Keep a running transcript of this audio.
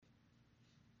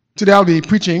Today I'll be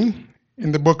preaching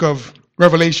in the book of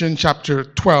Revelation chapter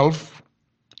 12.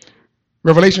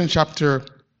 Revelation chapter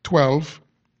 12.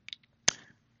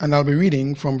 And I'll be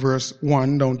reading from verse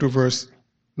 1 down to verse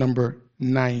number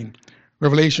 9.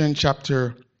 Revelation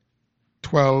chapter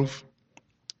 12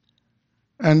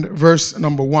 and verse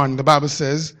number 1. The Bible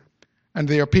says, "And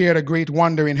there appeared a great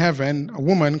wonder in heaven, a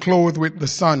woman clothed with the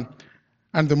sun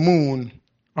and the moon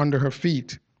under her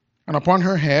feet, and upon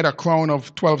her head a crown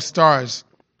of 12 stars.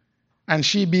 And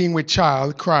she, being with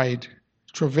child, cried,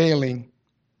 travailing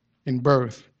in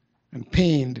birth, and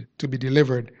pained to be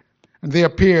delivered. And there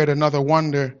appeared another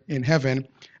wonder in heaven,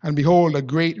 and behold, a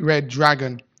great red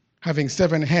dragon, having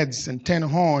 7 heads and 10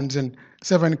 horns, and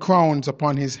 7 crowns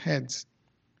upon his heads.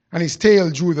 And his tail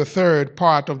drew the 3rd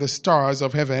part of the stars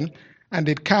of heaven, and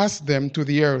did cast them to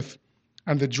the earth.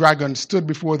 And the dragon stood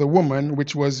before the woman,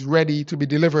 which was ready to be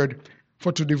delivered,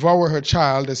 for to devour her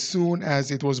child as soon as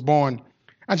it was born.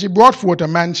 And she brought forth a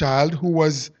man-child, who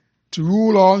was to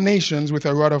rule all nations with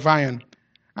a rod of iron.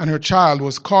 And her child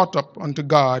was caught up unto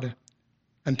God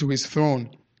and to his throne.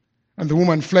 And the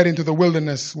woman fled into the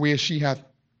wilderness, where she hath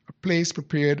a place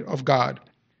prepared of God,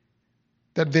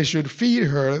 that they should feed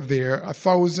her there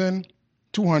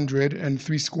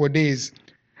 1,260 days.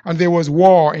 And there was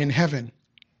war in heaven.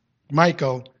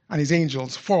 Michael and his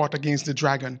angels fought against the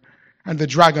dragon, and the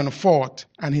dragon fought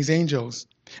and his angels,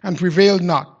 and prevailed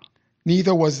not,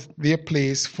 neither was their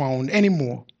place found any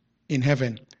more in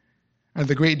heaven. And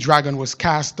the great dragon was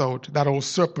cast out, that old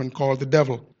serpent called the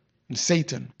devil and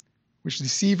Satan, which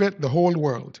deceiveth the whole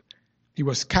world. He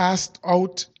was cast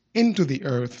out into the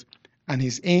earth, and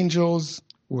his angels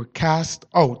were cast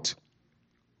out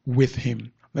with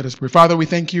him." Let us pray. Father, we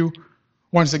thank you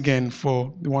once again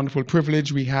for the wonderful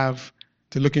privilege we have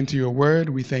to look into your word.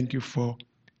 We thank you for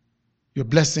your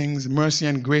blessings, mercy,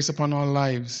 and grace upon our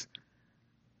lives,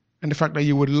 and the fact that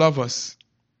you would love us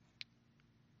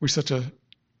with such a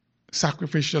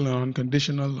sacrificial and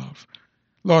unconditional love.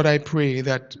 Lord, I pray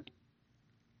that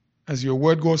as your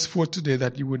word goes forth today,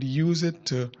 that you would use it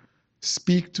to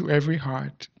speak to every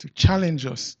heart, to challenge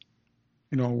us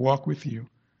in our walk with you,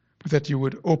 but that you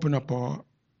would open up our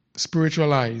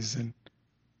spiritual eyes and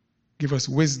give us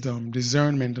wisdom,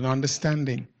 discernment, and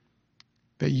understanding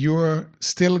that you're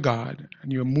still God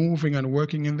and you're moving and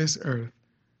working in this earth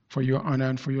for your honor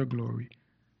and for your glory. I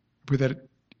pray that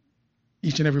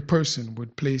each and every person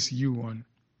would place you on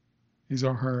his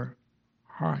or her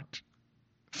heart,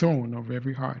 throne of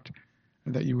every heart,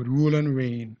 and that you would rule and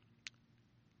reign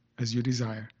as you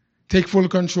desire. Take full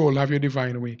control, have your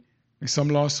divine way. May some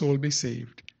lost soul be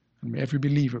saved, and may every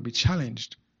believer be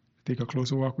challenged to take a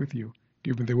closer walk with you.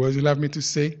 Give me the words you'll have me to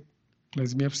say.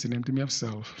 Cleanse me of sin, empty me of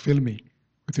self. Fill me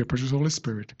with your precious Holy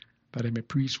Spirit, that I may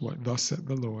preach what thus saith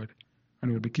the Lord,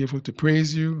 and will be careful to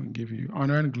praise you and give you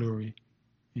honor and glory.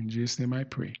 In Jesus' name I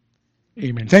pray.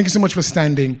 Amen. Thank you so much for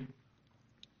standing.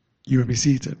 You may be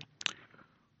seated.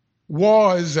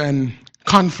 Wars and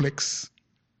conflicts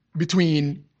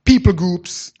between people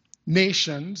groups,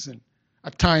 nations, and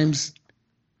at times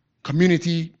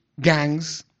community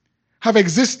gangs have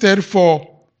existed for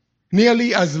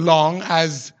nearly as long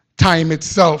as time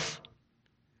itself.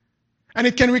 And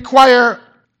it can require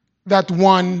that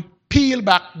one peel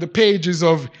back the pages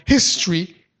of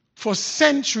history for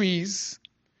centuries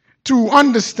to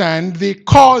understand the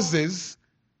causes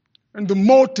and the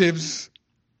motives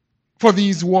for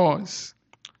these wars.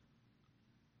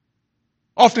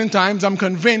 Oftentimes, I'm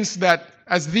convinced that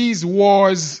as these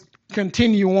wars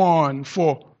continue on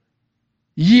for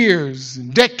years,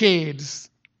 and decades,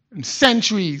 and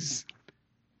centuries,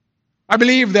 I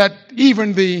believe that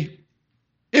even the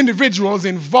individuals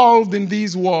involved in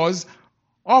these wars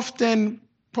often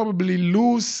probably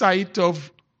lose sight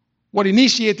of what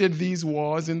initiated these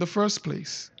wars in the first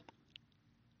place.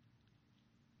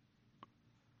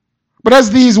 But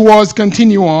as these wars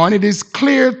continue on, it is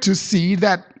clear to see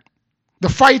that the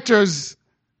fighters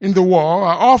in the war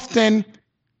are often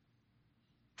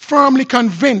firmly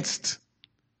convinced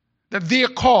that their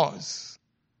cause,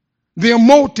 their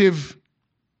motive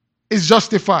is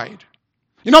justified.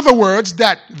 In other words,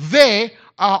 that they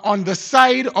are on the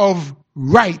side of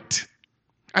right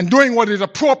and doing what is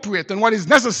appropriate and what is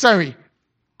necessary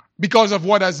because of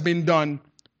what has been done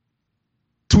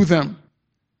to them.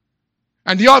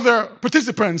 And the other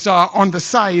participants are on the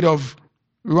side of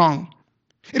wrong.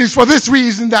 It is for this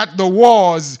reason that the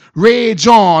wars rage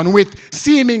on with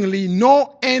seemingly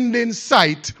no end in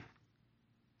sight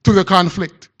to the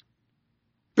conflict.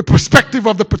 The perspective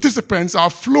of the participants are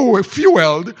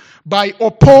fueled by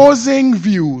opposing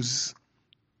views.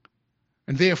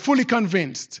 And they are fully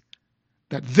convinced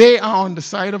that they are on the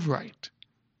side of right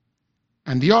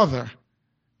and the other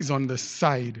is on the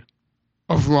side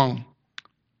of wrong.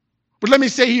 But let me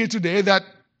say here today that,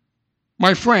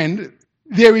 my friend,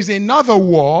 there is another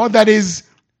war that is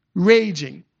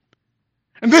raging.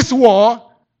 And this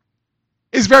war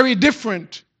is very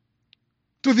different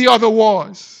to the other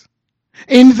wars,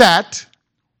 in that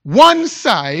one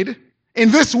side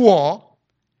in this war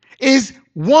is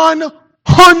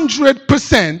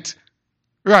 100%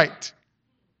 right.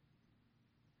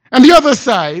 And the other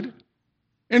side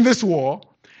in this war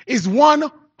is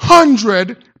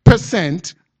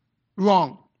 100%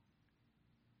 wrong.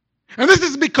 And this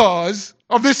is because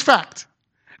of this fact,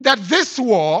 that this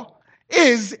war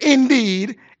is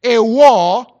indeed a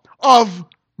war of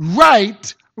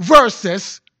right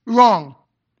versus wrong.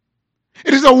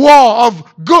 It is a war of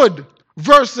good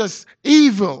versus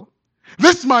evil.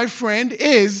 This, my friend,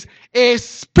 is a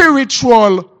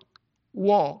spiritual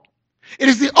war. It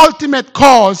is the ultimate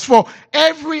cause for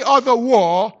every other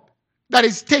war that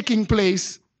is taking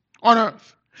place on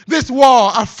earth. This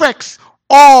war affects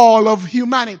all of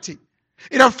humanity.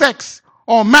 It affects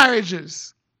our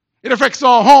marriages. It affects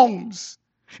our homes.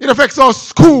 It affects our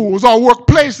schools, our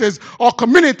workplaces, our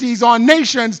communities, our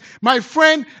nations. My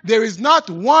friend, there is not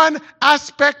one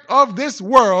aspect of this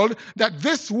world that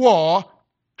this war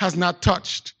has not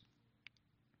touched.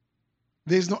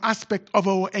 There is no aspect of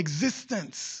our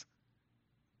existence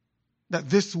that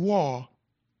this war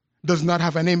does not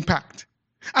have an impact.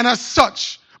 And as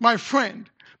such, my friend,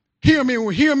 hear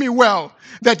me well,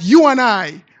 that you and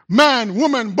I, man,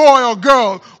 woman, boy, or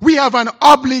girl, we have an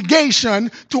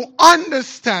obligation to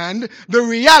understand the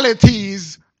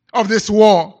realities of this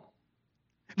war,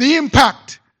 the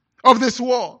impact of this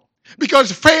war,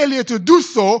 because failure to do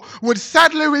so would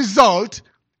sadly result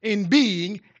in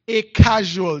being a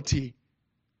casualty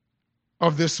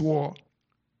of this war.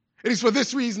 It is for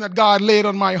this reason that God laid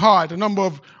on my heart a number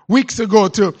of weeks ago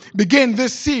to begin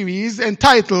this series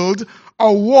entitled,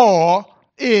 A War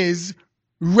is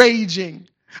Raging.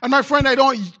 And my friend, I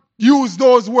don't use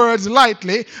those words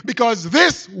lightly, because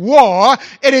this war,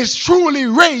 it is truly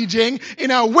raging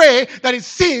in a way that it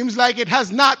seems like it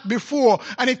has not before.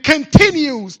 And it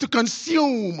continues to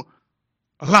consume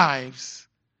lives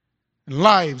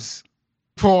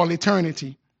for all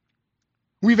eternity.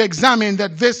 We've examined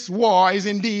that this war is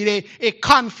indeed a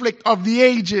conflict of the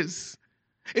ages.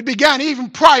 It began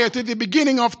even prior to the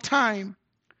beginning of time.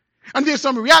 And there's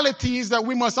some realities that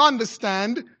we must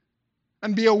understand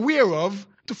and be aware of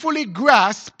to fully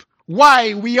grasp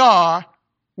why we are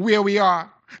where we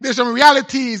are. There's some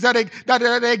realities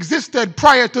that existed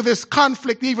prior to this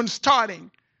conflict even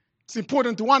starting. It's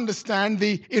important to understand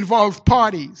the involved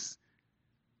parties.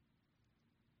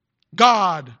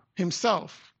 God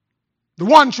himself, the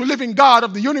one true living God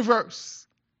of the universe,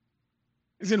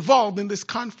 is involved in this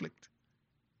conflict.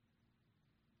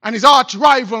 And his arch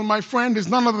rival, my friend, is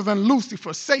none other than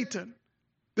Lucifer, Satan,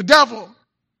 the devil.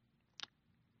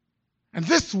 And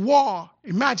this war,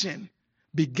 imagine,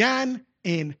 began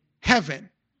in heaven,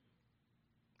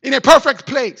 in a perfect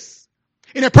place,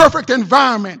 in a perfect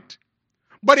environment.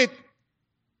 But it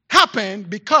happened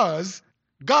because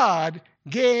God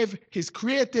gave his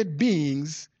created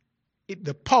beings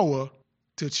the power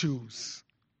to choose.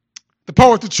 The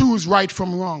power to choose right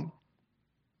from wrong.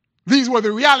 These were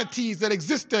the realities that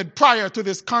existed prior to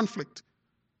this conflict.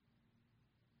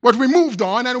 But we moved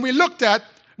on and we looked at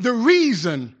the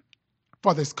reason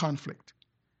for this conflict.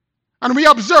 And we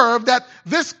observed that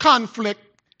this conflict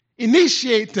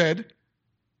initiated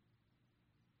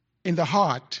in the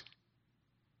heart.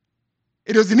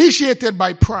 It was initiated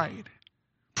by pride.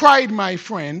 Pride, my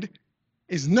friend,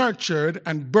 is nurtured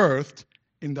and birthed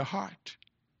in the heart.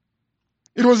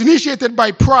 It was initiated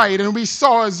by pride, and we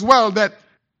saw as well that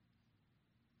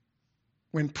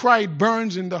when pride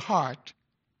burns in the heart,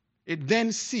 it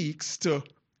then seeks to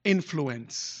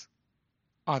influence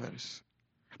others.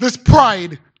 This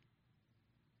pride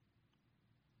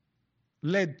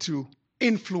led to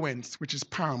influence, which is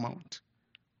paramount.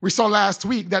 We saw last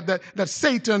week that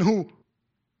Satan, who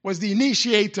was the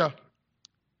initiator,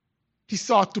 he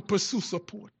sought to pursue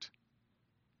support.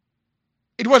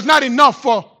 It was not enough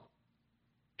for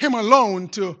him alone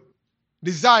to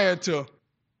desire to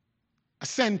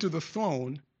ascend to the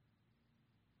throne.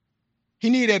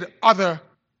 He needed other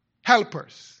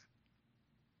helpers.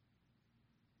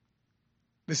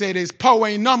 They say there's power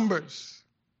in numbers.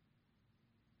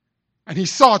 And he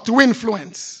sought to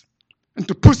influence and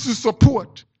to pursue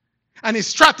support. And his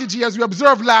strategy, as we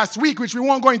observed last week, which we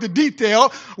won't go into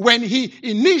detail, when he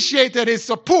initiated his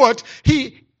support,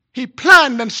 he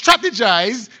planned and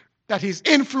strategized that his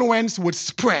influence would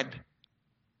spread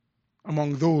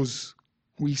among those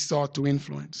who he sought to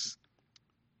influence.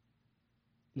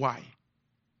 Why?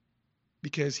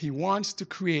 Because he wants to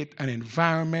create an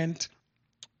environment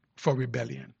for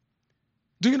rebellion.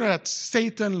 Do you know that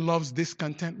Satan loves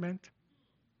discontentment?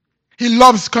 He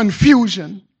loves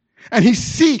confusion. And he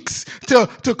seeks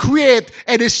to create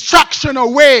a distraction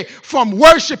away from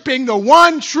worshiping the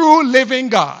one true living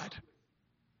God.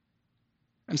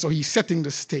 And so he's setting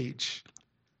the stage.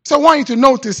 So I want you to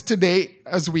notice today,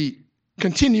 as we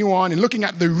continue on and looking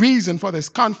at the reason for this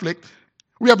conflict,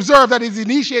 we observe that it's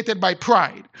initiated by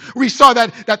pride. We saw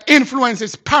that influence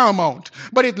is paramount.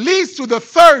 But it leads to the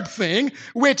third thing,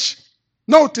 which,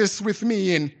 notice with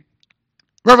me in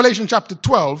Revelation chapter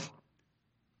 12,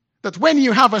 that when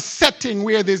you have a setting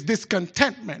where there's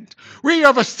discontentment, where you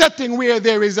have a setting where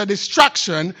there is a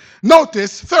distraction,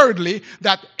 notice, thirdly,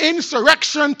 that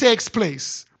insurrection takes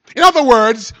place. In other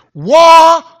words,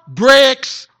 war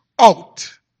breaks out.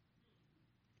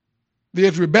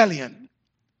 There's rebellion.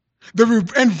 The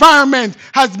environment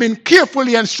has been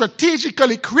carefully and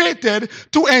strategically created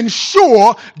to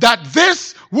ensure that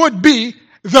this would be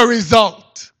the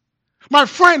result. My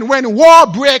friend, when war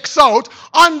breaks out,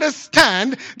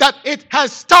 understand that it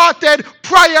has started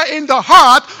prior in the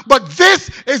heart, but this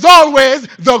is always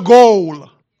the goal.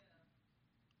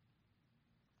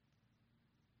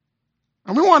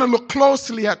 And we want to look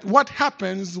closely at what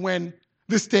happens when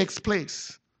this takes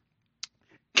place.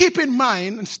 Keep in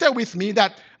mind, and stay with me,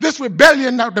 that this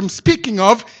rebellion that I'm speaking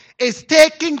of is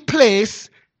taking place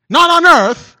not on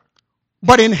earth,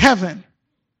 but in heaven.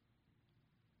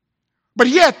 But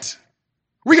yet,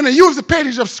 we're going to use the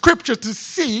pages of Scripture to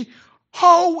see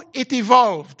how it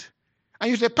evolved. And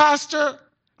you say, Pastor,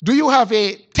 do you have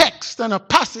a text and a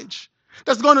passage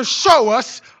that's going to show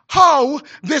us how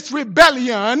this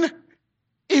rebellion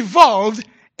evolved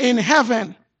in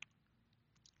heaven?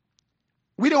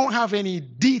 We don't have any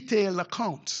detailed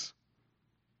accounts.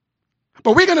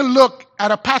 But we're going to look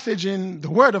at a passage in the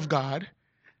Word of God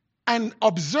and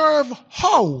observe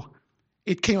how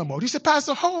it came about. You say,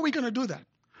 Pastor, how are we going to do that?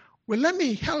 Well, let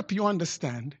me help you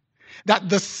understand that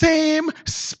the same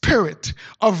spirit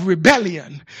of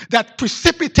rebellion that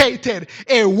precipitated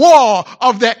a war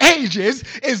of the ages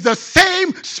is the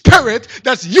same spirit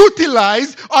that's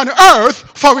utilized on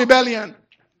earth for rebellion.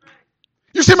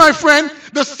 You see, my friend,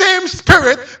 the same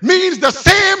spirit means the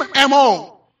same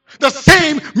MO, the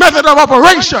same method of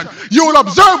operation. You will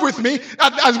observe with me,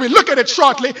 as we look at it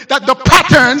shortly, that the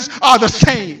patterns are the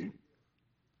same.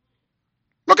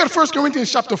 Look at 1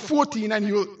 Corinthians chapter 14, and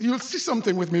you'll see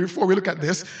something with me before we look at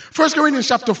this. 1 Corinthians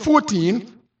chapter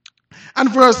 14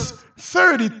 and verse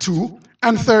 32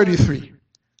 and 33.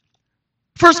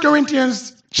 1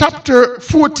 Corinthians chapter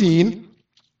 14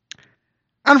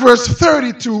 and verse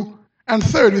 32 and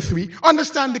 33.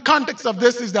 Understand the context of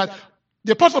this is that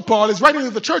the Apostle Paul is writing to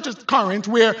the church of Corinth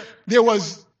where there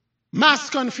was mass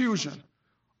confusion.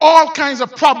 All kinds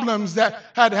of problems that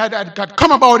had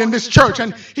come about in this church.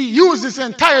 And he used this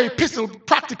entire epistle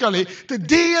practically to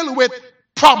deal with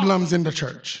problems in the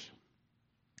church.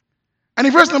 And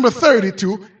in verse number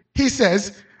 32, he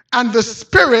says, and the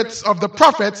spirits of the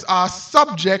prophets are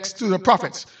subjects to the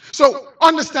prophets. So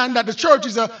understand that the church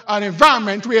is an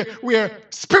environment where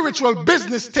spiritual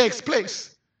business takes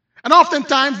place. And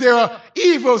oftentimes there are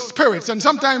evil spirits, and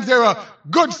sometimes there are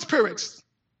good spirits.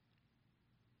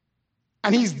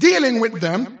 And he's dealing with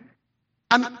them.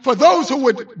 And for those who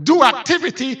would do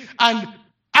activity and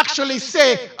actually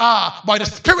say, but the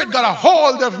Spirit got a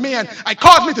hold of me and it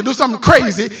caused me to do something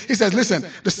crazy, he says, listen,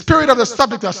 the spirit of the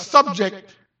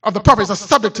subject of the prophets are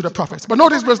subject to the prophets. But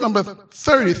notice verse number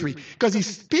 33, because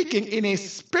he's speaking in a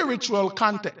spiritual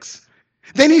context.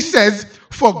 Then he says,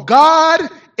 for God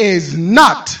is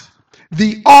not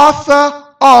the author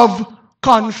of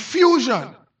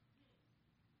confusion,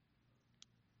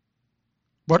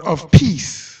 but of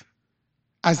peace,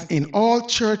 as in all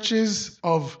churches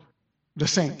of the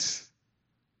saints.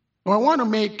 Now, I want to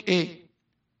make a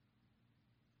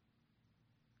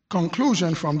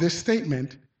conclusion from this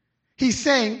statement. He's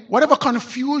saying, whatever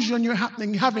confusion you're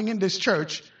having in this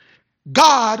church,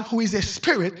 God, who is a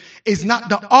spirit, is not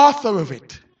the author of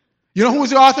it. You know who is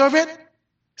the author of it?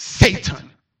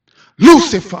 Satan,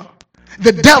 Lucifer,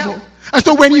 the devil. And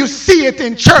so when you see it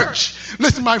in church,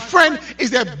 listen, my friend,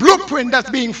 is a blueprint that's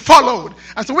being followed.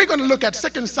 And so we're going to look at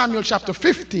 2 Samuel chapter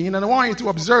 15, and I want you to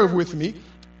observe with me.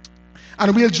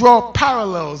 And we'll draw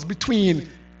parallels between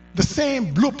the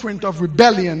same blueprint of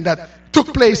rebellion that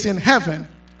took place in heaven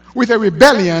with a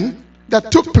rebellion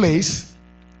that took place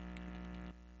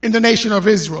in the nation of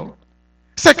Israel.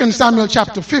 2 Samuel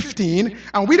chapter 15,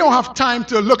 and we don't have time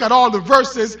to look at all the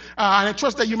verses, and I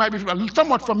trust that you might be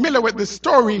somewhat familiar with the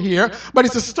story here, but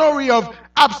it's a story of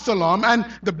Absalom, and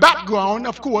the background,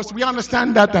 of course, we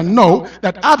understand that and know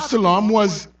that Absalom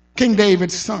was King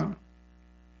David's son.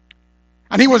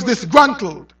 And he was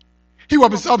disgruntled. He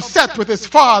was upset with his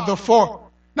father for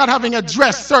not having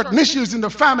addressed certain issues in the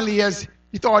family as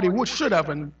he thought he should have,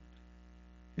 and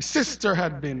his sister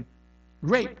had been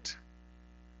raped.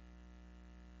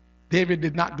 David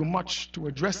did not do much to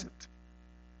address it.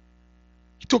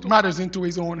 He took matters into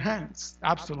his own hands.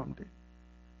 Absalom did.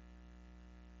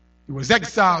 He was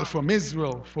exiled from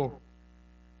Israel for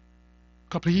a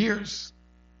couple of years.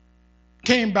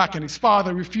 Came back and his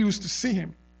father refused to see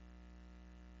him.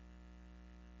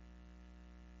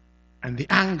 And the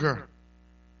anger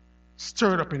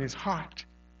stirred up in his heart.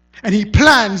 And he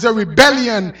plans a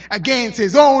rebellion against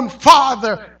his own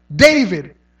father,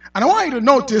 David. And I want you to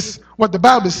notice what the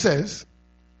Bible says.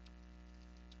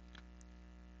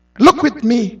 Look with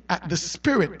me at the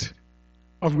spirit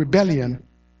of rebellion.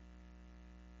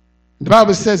 The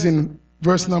Bible says in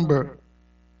verse number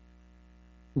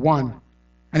 1,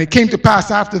 and it came to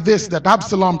pass after this that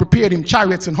Absalom prepared him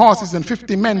chariots and horses and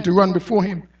 50 men to run before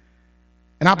him.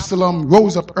 And Absalom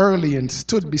rose up early and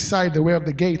stood beside the way of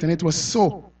the gate. And it was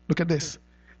so, look at this,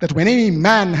 that when any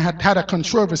man had a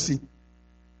controversy,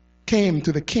 came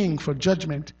to the king for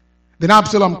judgment. Then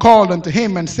Absalom called unto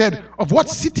him and said, Of what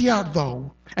city art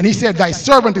thou? And he said, Thy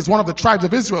servant is one of the tribes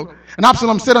of Israel. And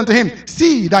Absalom said unto him,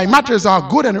 See, thy matters are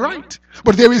good and right,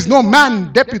 but there is no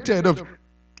man deputed of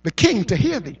the king to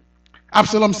hear thee.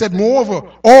 Absalom said, Moreover,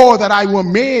 all that I were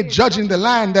made judge in the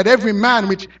land, that every man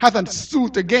which hath a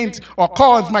suit against or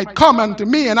cause might come unto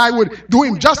me, and I would do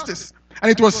him justice.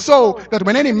 And it was so that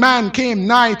when any man came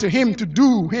nigh to him to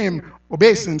do him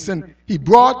obeisance, and he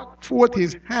brought forth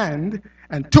his hand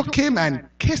and took him and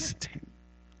kissed him.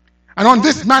 And on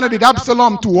this manner did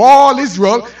Absalom to all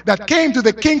Israel that came to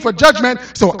the king for judgment.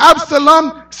 So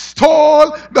Absalom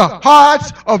stole the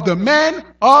hearts of the men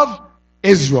of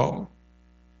Israel.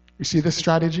 You see the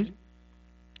strategy?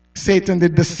 Satan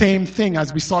did the same thing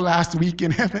as we saw last week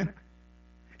in heaven.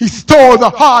 He stole the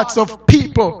hearts of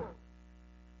people.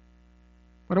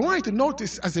 But I want you to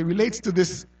notice as it relates to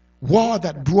this war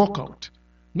that broke out.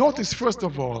 Notice first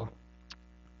of all,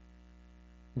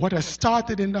 what has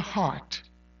started in the heart,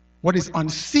 what is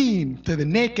unseen to the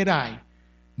naked eye,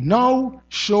 now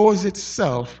shows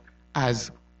itself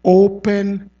as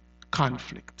open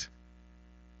conflict.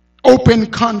 Open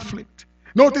conflict.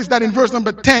 Notice that in verse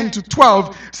number 10 to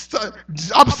 12,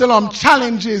 Absalom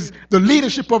challenges the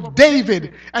leadership of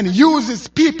David and uses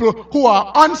people who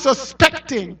are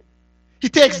unsuspecting. He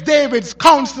takes David's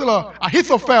counselor,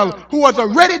 Ahithophel, who was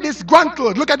already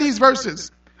disgruntled. Look at these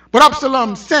verses. But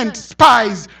Absalom sent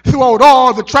spies throughout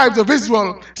all the tribes of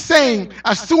Israel, saying,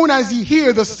 As soon as ye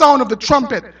hear the sound of the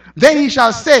trumpet, then he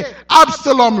shall say,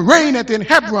 Absalom reigneth in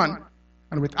Hebron.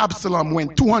 And with Absalom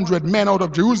went 200 men out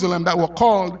of Jerusalem that were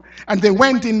called, and they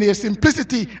went in their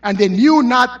simplicity, and they knew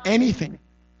not anything.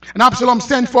 And Absalom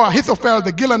sent for Ahithophel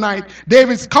the Gilonite,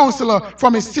 David's counselor,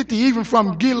 from his city, even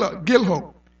from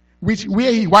Gilho,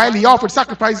 while he offered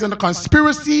sacrifices, and the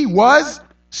conspiracy was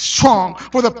strong,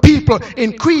 for the people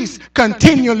increased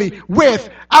continually with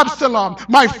Absalom.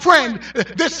 My friend,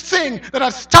 this thing that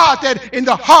had started in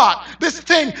the heart, this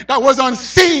thing that was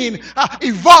unseen,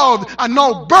 evolved and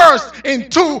now burst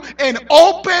into an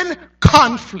open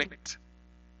conflict.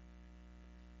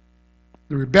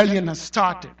 The rebellion has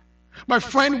started. My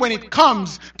friend, when it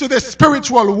comes to the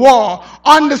spiritual war,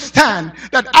 understand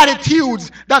that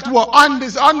attitudes that were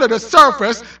under the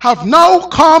surface have now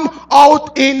come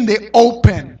out in the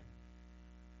open.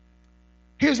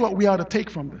 Here's what we ought to take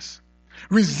from this.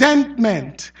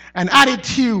 Resentment and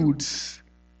attitudes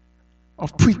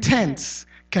of pretense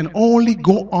can only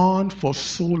go on for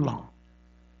so long.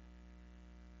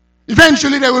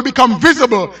 Eventually they will become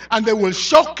visible and they will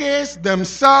showcase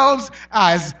themselves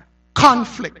as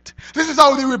conflict. This is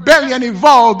how the rebellion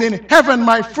evolved in heaven,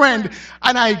 my friend.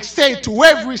 And I say to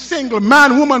every single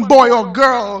man, woman, boy, or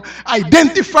girl,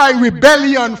 identify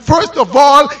rebellion first of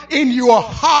all in your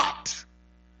heart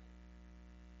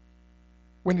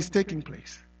when it's taking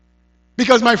place.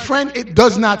 Because, my friend, it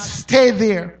does not stay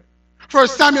there. 1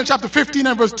 Samuel chapter 15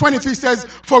 and verse 23 says,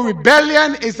 For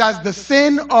rebellion is as the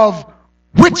sin of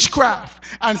witchcraft,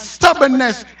 and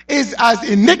stubbornness is as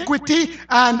iniquity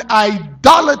and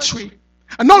idolatry.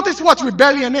 And notice what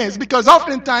rebellion is, because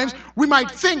oftentimes we might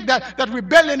think that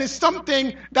rebellion is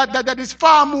something that is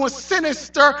far more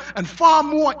sinister and far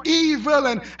more evil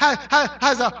and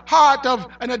has a heart of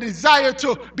and a desire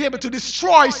to be able to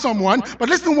destroy someone. But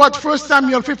listen what 1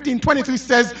 Samuel 15:23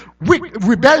 says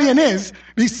rebellion is.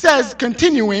 He says,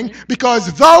 continuing,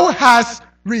 because thou hast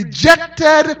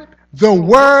rejected the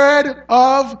word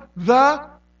of the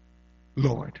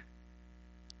Lord.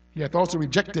 He hath also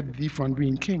rejected thee from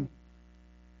being king.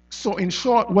 So in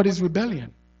short, what is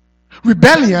rebellion?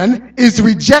 Rebellion is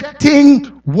rejecting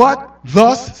what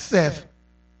thus saith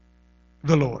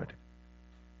the Lord.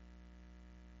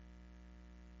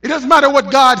 It doesn't matter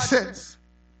what God says.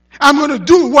 I'm going to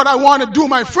do what I want to do,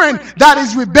 my friend. That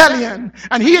is rebellion.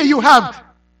 And here you have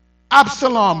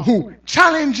Absalom, who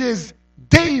challenges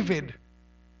David,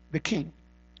 the king,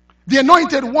 the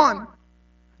anointed one,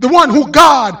 the one who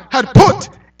God had put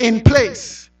in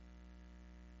place.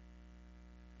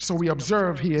 So we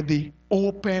observe here the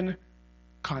open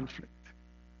conflict.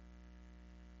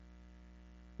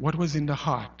 What was in the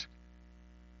heart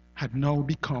had now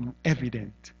become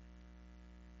evident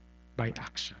by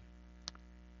action.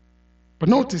 But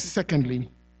notice, secondly,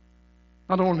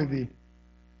 not only the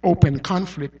open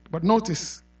conflict, but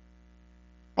notice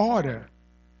order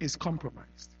is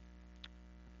compromised.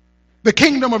 The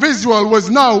kingdom of Israel was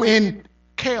now in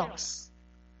chaos.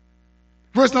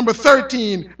 Verse number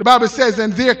 13, the Bible says,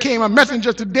 and there came a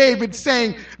messenger to David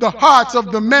saying, the hearts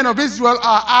of the men of Israel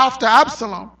are after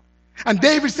Absalom. And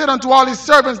David said unto all his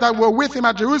servants that were with him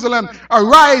at Jerusalem,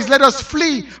 arise, let us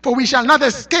flee, for we shall not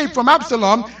escape from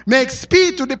Absalom. Make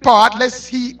speed to depart, lest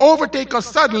he overtake us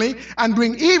suddenly and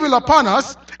bring evil upon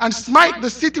us and smite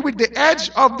the city with the edge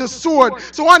of the sword.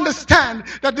 So understand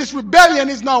that this rebellion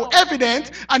is now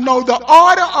evident, and now the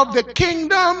order of the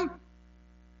kingdom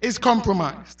is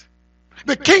compromised.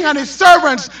 The king and his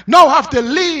servants now have to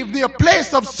leave their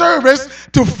place of service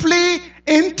to flee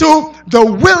into the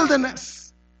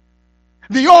wilderness.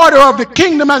 The order of the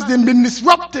kingdom has been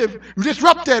disrupted.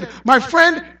 My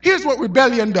friend, here's what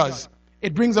rebellion does.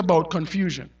 It brings about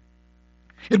confusion.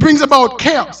 It brings about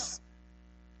chaos.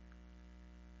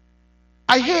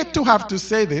 I hate to have to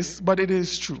say this, but it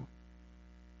is true.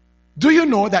 Do you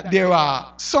know that there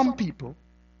are some people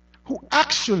who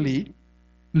actually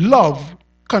love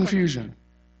confusion?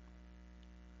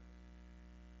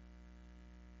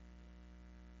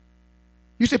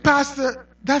 You say, Pastor,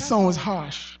 that sounds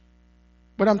harsh.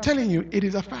 But I'm telling you, it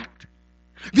is a fact.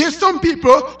 There's some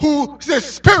people who the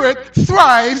spirit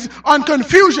thrives on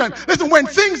confusion. Listen, when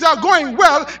things are going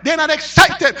well, they're not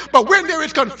excited. But when there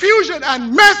is confusion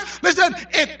and mess, listen,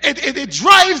 it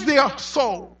drives their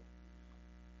soul.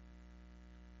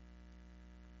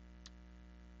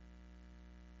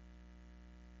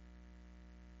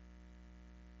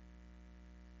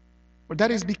 But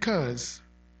that is because,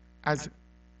 as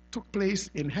took place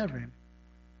in heaven,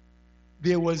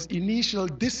 there was initial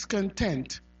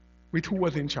discontent with who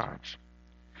was in charge.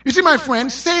 You see, my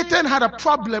friend, Satan had a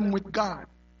problem with God.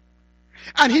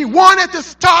 And he wanted to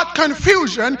start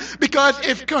confusion, because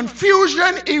if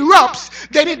confusion erupts,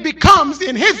 then it becomes,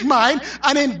 in his mind,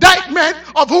 an indictment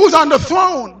of who's on the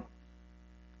throne.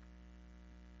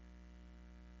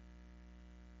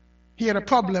 He had a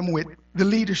problem with the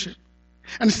leadership.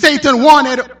 And Satan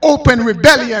wanted open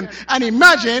rebellion. And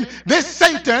imagine, this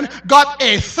Satan got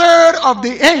a third of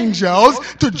the angels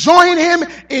to join him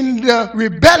in the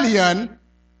rebellion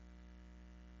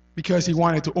because he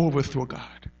wanted to overthrow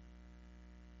God.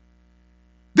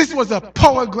 This was a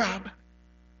power grab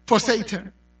for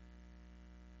Satan.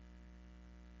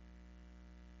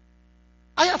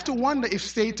 I have to wonder if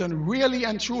Satan really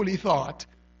and truly thought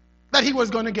that he was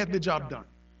going to get the job done.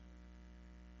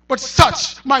 But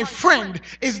such, my friend,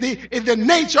 is the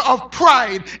nature of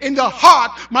pride in the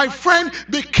heart. My friend,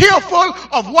 be careful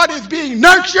of what is being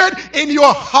nurtured in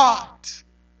your heart.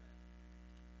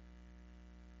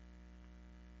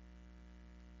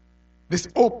 This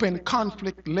open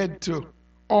conflict led to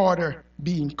order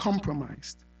being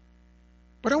compromised.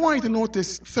 But I want you to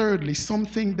notice, thirdly,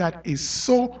 something that is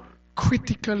so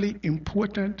critically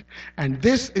important, and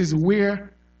this is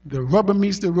where the rubber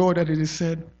meets the road, that it is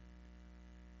said,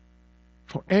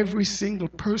 for every single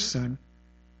person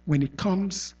when it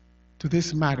comes to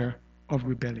this matter of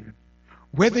rebellion.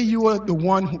 Whether you are the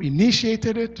one who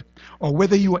initiated it, or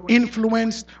whether you are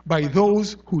influenced by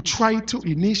those who try to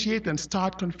initiate and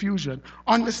start confusion,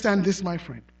 understand this, my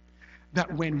friend,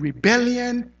 that when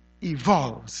rebellion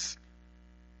evolves,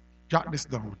 jot this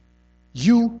down,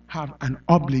 you have an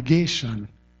obligation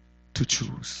to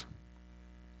choose.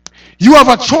 You have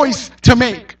a choice to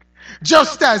make.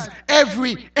 just as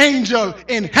every angel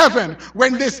in heaven,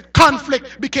 when this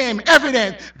conflict became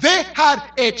evident, they had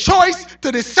a choice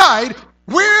to decide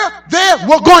where they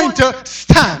were going to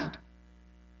stand,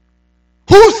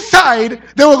 whose side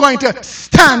they were going to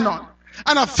stand on.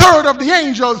 And a third of the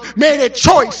angels made a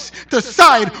choice to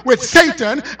side with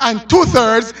Satan, and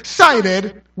 2/3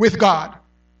 sided with God.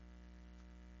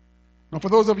 Now, for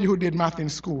those of you who did math in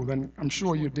school, and I'm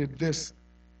sure you did this,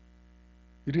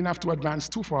 you didn't have to advance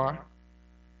too far,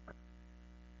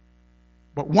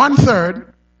 but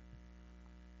 1/3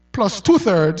 plus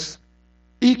 2/3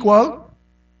 equal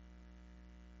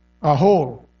a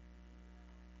whole,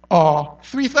 or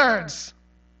 3/3.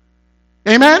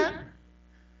 Amen?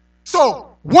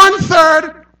 So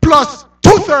 1/3 plus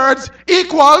 2/3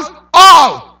 equals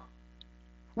all.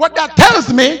 What that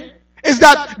tells me is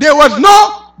that there was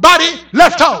nobody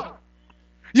left out.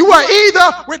 You are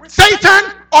either with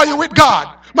Satan or you're with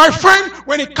God. My friend,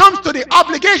 when it comes to the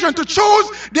obligation to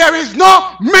choose, there is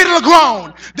no middle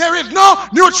ground. There is no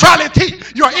neutrality.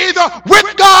 You're either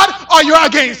with God or you're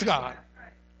against God.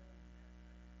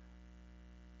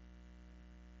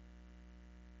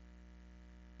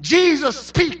 Jesus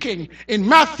speaking in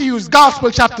Matthew's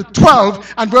Gospel chapter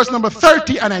 12 and verse number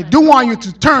 30, and I do want you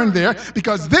to turn there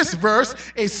because this verse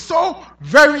is so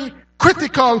very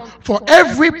critical for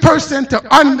every person to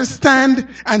understand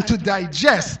and to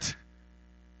digest.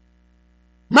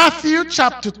 Matthew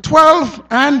chapter 12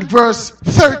 and verse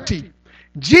 30.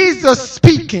 Jesus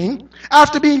speaking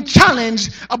after being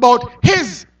challenged about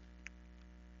his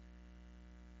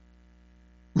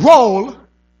role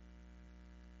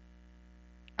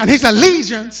and his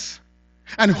allegiance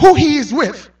and who he is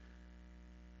with.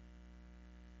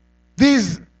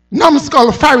 These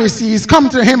numbskull Pharisees come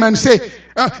to him and say,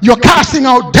 you're casting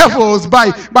out devils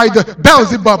by the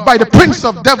Beelzebub, by the prince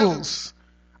of devils.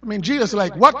 I mean, Jesus is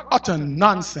like, what utter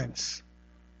nonsense.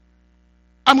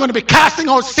 I'm going to be casting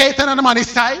out Satan and I'm on his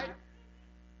side.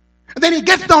 And then he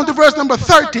gets down to verse number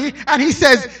 30 and he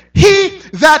says, he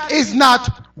that is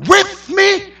not with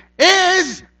me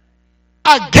is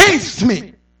against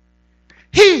me.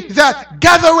 He that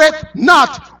gathereth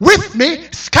not with me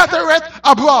scattereth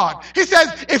abroad. He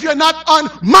says, if you're not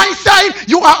on my side,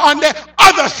 you are on the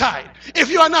other side. If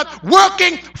you are not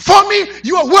working for me,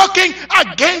 you are working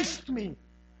against me.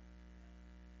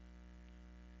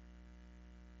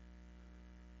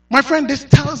 My friend, this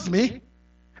tells me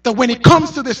that when it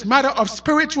comes to this matter of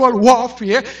spiritual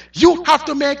warfare, you have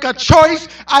to make a choice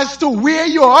as to where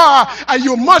you are, and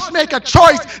you must make a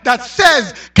choice that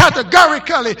says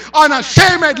categorically,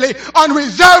 unashamedly,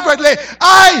 unreservedly,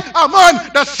 I am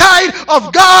on the side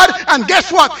of God. And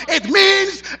guess what? It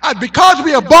means that because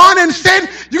we are born in sin,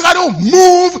 you got to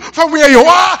move from where you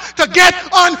are to get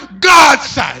on God's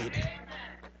side.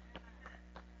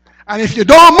 And if you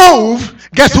don't move,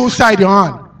 guess whose side you're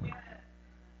on?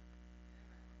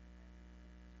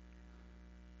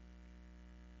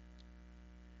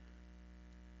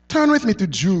 Turn with me to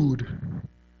Jude,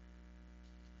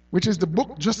 which is the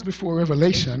book just before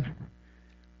Revelation.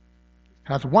 It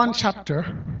has one chapter,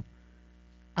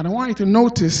 and I want you to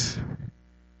notice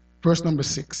verse number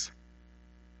 6.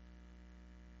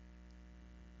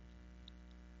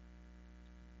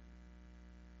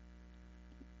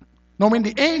 Now, in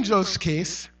the angels'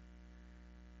 case,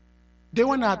 they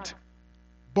were not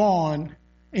born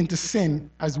into sin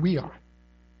as we are.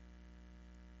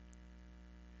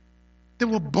 They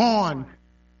were born,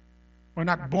 or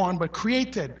not born, but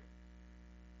created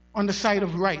on the side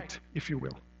of right, if you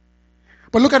will.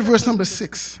 But look at verse number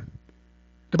 6.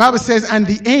 The Bible says, and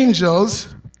the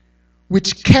angels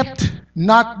which kept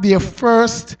not their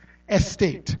first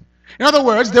estate. In other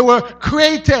words, they were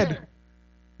created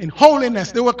in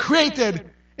holiness. They were created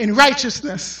in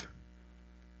righteousness,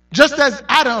 just as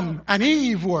Adam and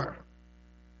Eve were.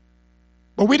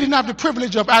 But we didn't have the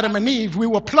privilege of Adam and Eve. We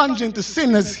were plunged into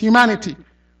sin as humanity.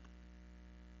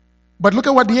 But look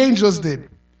at what the angels did.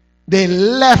 They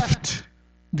left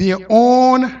their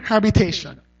own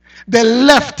habitation. They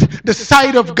left the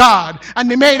side of God,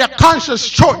 and they made a conscious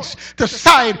choice to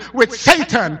side with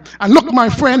Satan. And look, my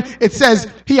friend, it says,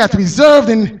 he hath reserved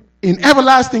in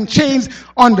everlasting chains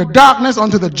under darkness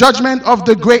unto the judgment of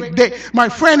the great day. My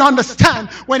friend, understand,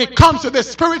 when it comes to this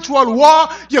spiritual war,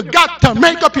 you got to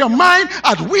make up your mind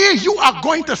at where you are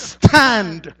going to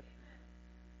stand.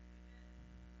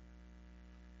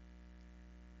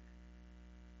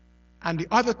 And the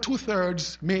other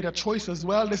 2/3 made a choice as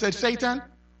well. They said, Satan,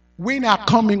 we're not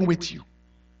coming with you.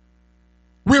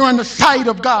 We're on the side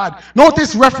of God.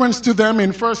 Notice reference to them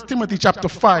in 1 Timothy chapter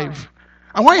 5.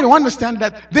 I want you to understand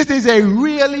that this is a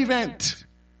real event.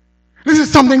 This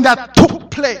is something that took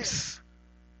place.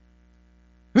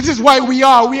 This is why we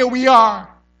are where we are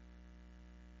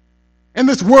in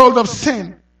this world of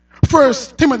sin. 1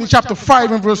 Timothy chapter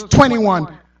 5 and verse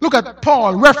 21. Look at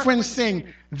Paul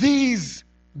referencing these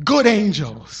good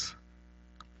angels.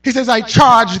 He says, I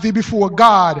charge thee before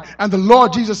God and the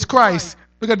Lord Jesus Christ.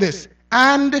 Look at this.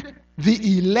 And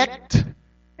the elect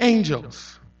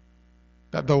angels,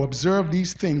 that thou observe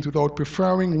these things without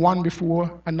preferring one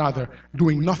before another,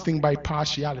 doing nothing by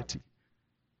partiality.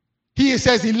 He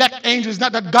says elect angels,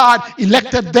 not that God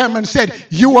elected them and said,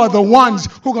 you are the ones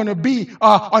who are going to be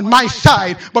on my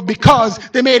side, but because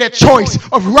they made a choice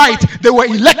of right, they were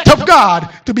elect of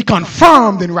God to be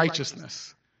confirmed in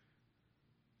righteousness.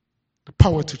 The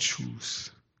power to choose.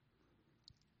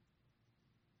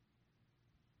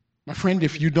 My friend,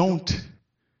 if you don't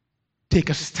take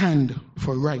a stand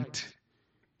for right,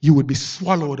 you would be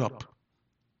swallowed up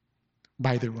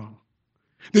by the wrong.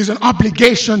 There's an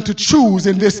obligation to choose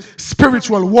in this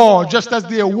spiritual war, just as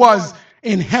there was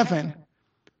in heaven.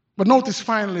 But notice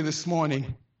finally this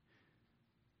morning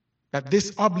that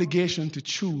this obligation to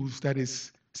choose that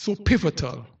is so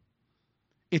pivotal,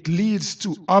 it leads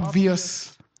to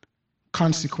obvious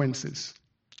consequences.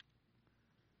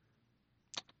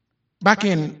 Back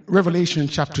in Revelation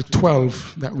chapter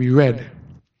 12 that we read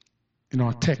in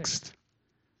our text,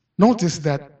 notice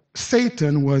that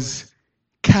Satan was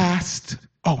cast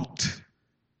out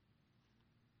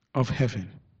of heaven.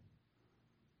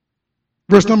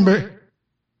 Verse number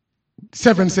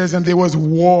 7 says, and there was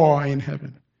war in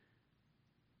heaven.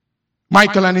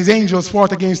 Michael and his angels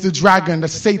fought against the dragon,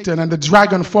 that's Satan, and the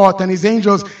dragon fought and his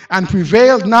angels and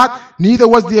prevailed not, neither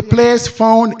was their place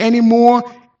found any more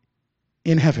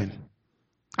in heaven.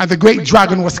 And the great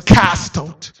dragon was cast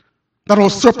out, that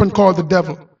old serpent called the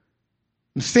devil.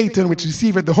 And Satan, which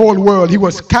deceived the whole world, he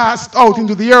was cast out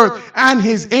into the earth, and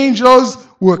his angels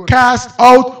were cast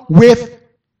out with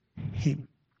him.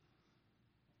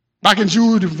 Back in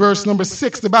Jude, verse number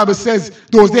 6, the Bible says,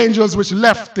 those angels which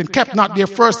left and kept not their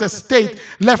first estate,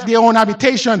 left their own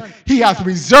habitation, he hath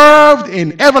reserved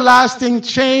in everlasting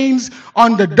chains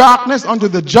under darkness, unto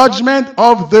the judgment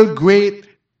of the great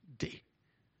day.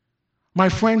 My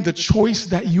friend, the choice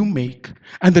that you make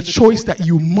and the choice that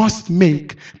you must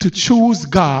make to choose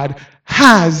God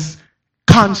has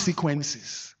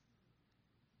consequences.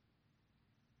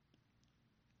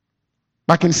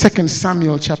 Back in 2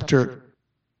 Samuel chapter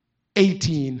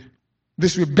 18,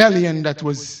 this rebellion that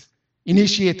was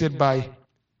initiated by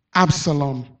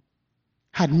Absalom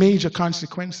had major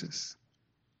consequences.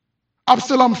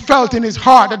 Absalom felt in his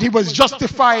heart that he was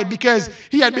justified because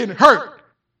he had been hurt.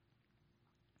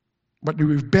 But the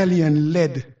rebellion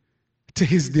led to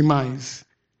his demise.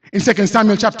 In 2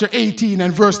 Samuel chapter 18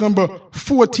 and verse number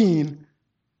 14,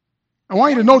 I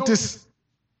want you to notice,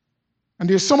 and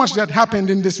there's so much that happened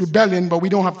in this rebellion, but we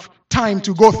don't have time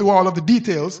to go through all of the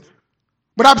details.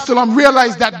 But Absalom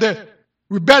realized that the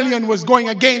rebellion was going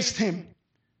against him.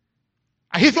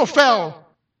 Ahithophel,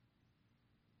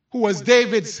 who was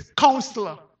David's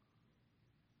counselor.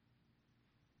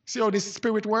 See how this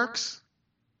spirit works?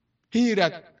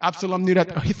 Absalom knew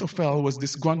that Ahithophel was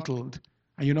disgruntled.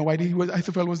 And you know why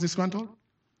Ahithophel was disgruntled?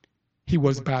 He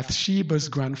was Bathsheba's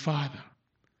grandfather.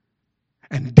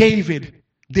 And David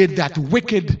did that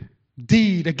wicked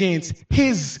deed against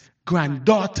his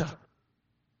granddaughter,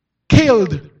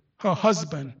 killed her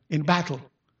husband in battle,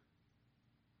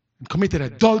 and committed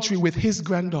adultery with his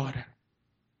granddaughter.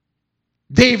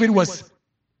 David was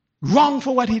wrong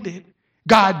for what he did.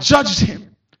 God judged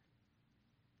him.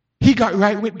 He got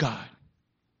right with God.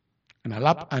 And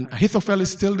Ahithophel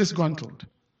is still disgruntled.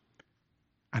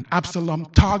 And Absalom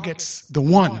targets the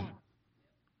one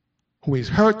who is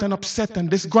hurt and upset and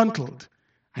disgruntled,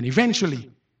 and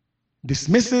eventually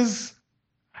dismisses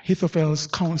Ahithophel's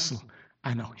counsel,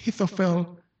 and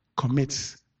Ahithophel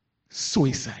commits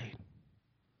suicide.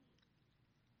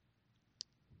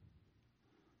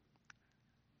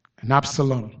 And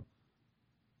Absalom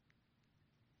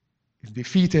is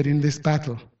defeated in this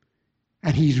battle,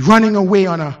 and he's running away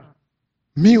on a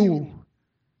mule,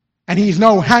 and he's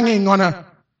now hanging on an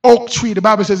oak tree, the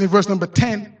Bible says in verse number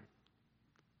 10.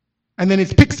 And then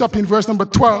it picks up in verse number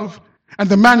 12. And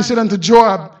the man said unto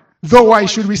Joab, though I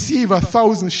should receive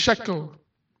 1,000 shekel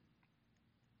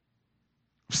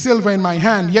of silver in my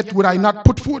hand, yet would I not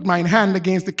put forth mine hand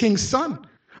against the king's son.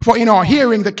 For in our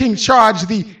hearing the king charged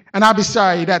thee and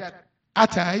Abishai that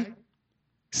Attai,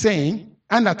 saying,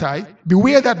 and Attai,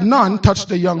 beware that none touch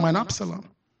the young man Absalom.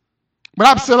 But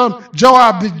Absalom,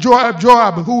 Joab,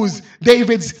 who's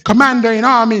David's commander in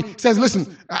army, says,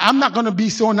 listen, I'm not going to be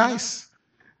so nice.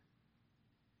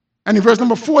 And in verse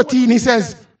number 14, he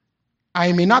says,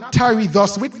 I may not tarry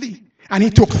thus with thee. And he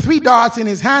took 3 darts in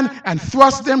his hand and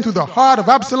thrust them through the heart of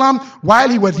Absalom while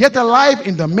he was yet alive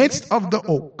in the midst of the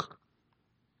oak.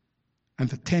 And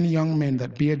the 10 young men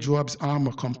that bare Joab's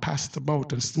armor compassed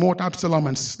about and smote Absalom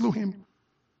and slew him.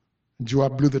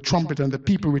 Joab blew the trumpet, and the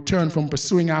people returned from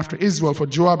pursuing after Israel, for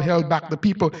Joab held back the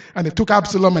people. And they took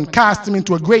Absalom and cast him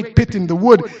into a great pit in the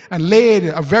wood, and laid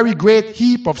a very great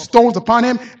heap of stones upon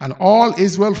him, and all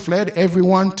Israel fled,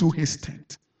 everyone to his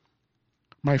tent.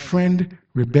 My friend,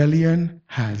 rebellion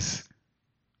has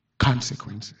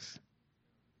consequences.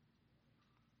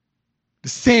 The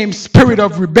same spirit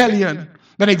of rebellion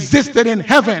that existed in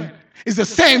heaven is the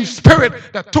same spirit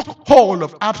that took hold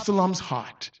of Absalom's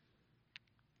heart.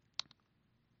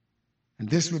 And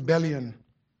this rebellion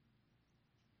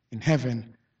in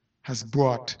heaven has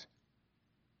brought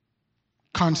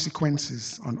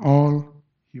consequences on all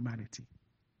humanity.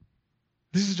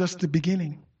 This is just the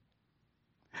beginning.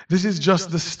 This is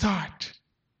just the start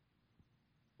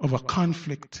of a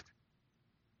conflict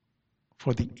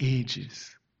for the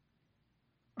ages.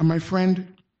 And my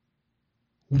friend,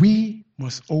 we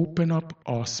must open up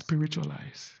our spiritual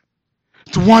eyes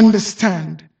to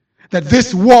understand that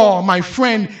this war, my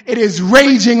friend, it is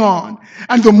raging on.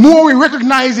 And the more we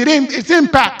recognize its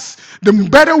impacts, the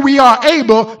better we are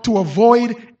able to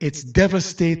avoid its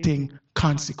devastating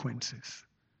consequences.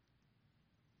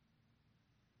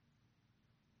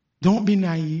 Don't be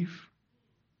naive.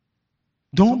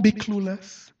 Don't be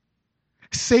clueless.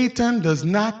 Satan does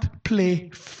not play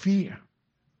fear.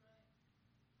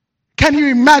 Can you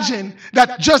imagine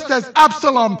that just as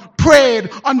Absalom prayed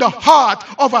on the heart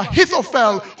of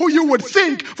Ahithophel, who you would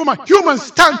think from a human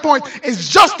standpoint is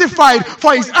justified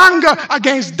for his anger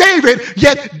against David,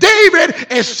 yet David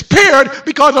is spared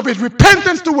because of his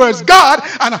repentance towards God,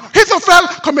 and Ahithophel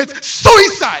commits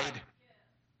suicide.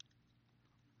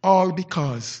 All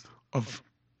because of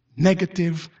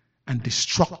negative and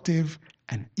destructive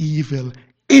and evil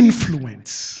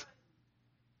influence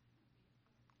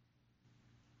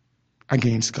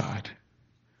against God.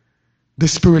 The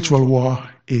spiritual war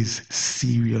is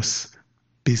serious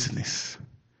business.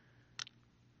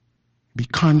 Be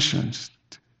conscious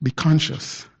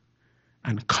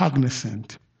and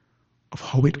cognizant of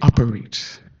how it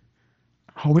operates,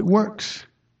 how it works,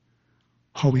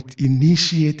 how it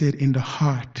initiated in the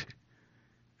heart,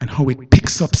 and how it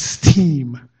picks up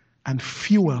steam and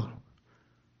fuel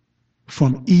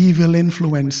from evil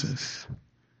influences.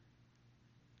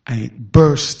 And it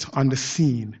bursts on the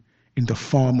scene in the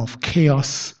form of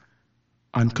chaos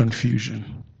and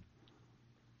confusion.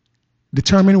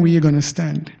 Determine where you're going to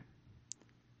stand.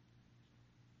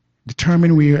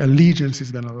 Determine where your allegiance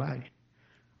is going to lie.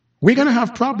 We're going to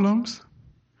have problems.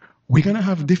 We're going to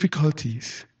have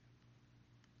difficulties.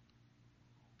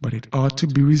 But it ought to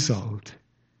be resolved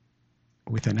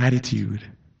with an attitude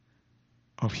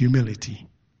of humility.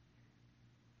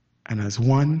 And as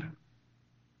one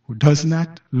who does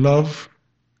not love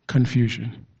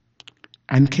confusion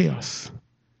and chaos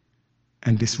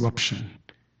and disruption,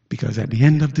 because at the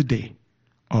end of the day,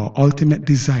 our ultimate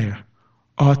desire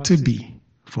ought to be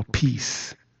for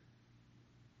peace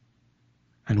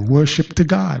and worship to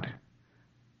God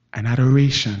and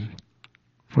adoration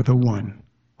for the one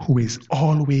who is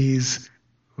always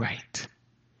right.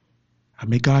 And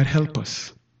may God help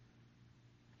us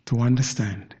to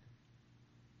understand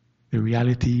the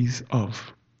realities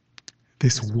of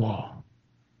this war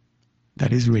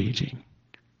that is raging,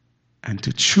 and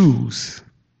to choose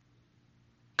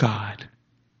God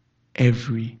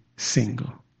every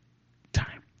single